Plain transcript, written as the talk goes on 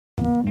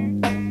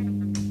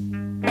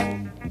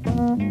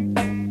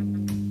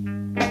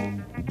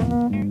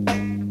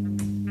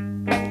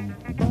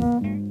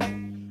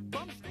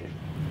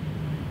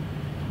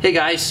Hey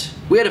guys,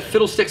 we had a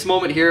fiddlesticks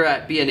moment here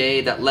at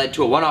B&A that led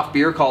to a one-off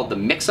beer called the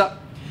Mix-Up.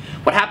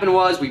 What happened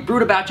was we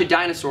brewed a batch of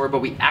Dinosaur, but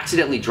we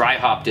accidentally dry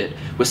hopped it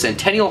with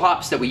Centennial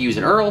hops that we use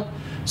in Earl.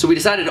 So we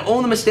decided to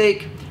own the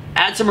mistake,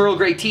 add some Earl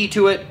Grey tea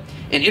to it,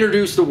 and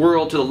introduce the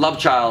world to the love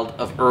child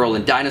of Earl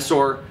and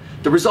Dinosaur.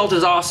 The result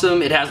is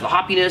awesome. It has the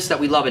hoppiness that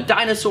we love in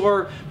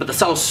Dinosaur, but the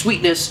subtle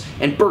sweetness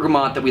and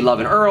bergamot that we love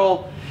in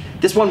Earl.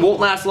 This one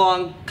won't last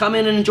long. Come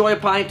in and enjoy a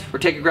pint or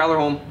take a growler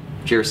home.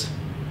 Cheers.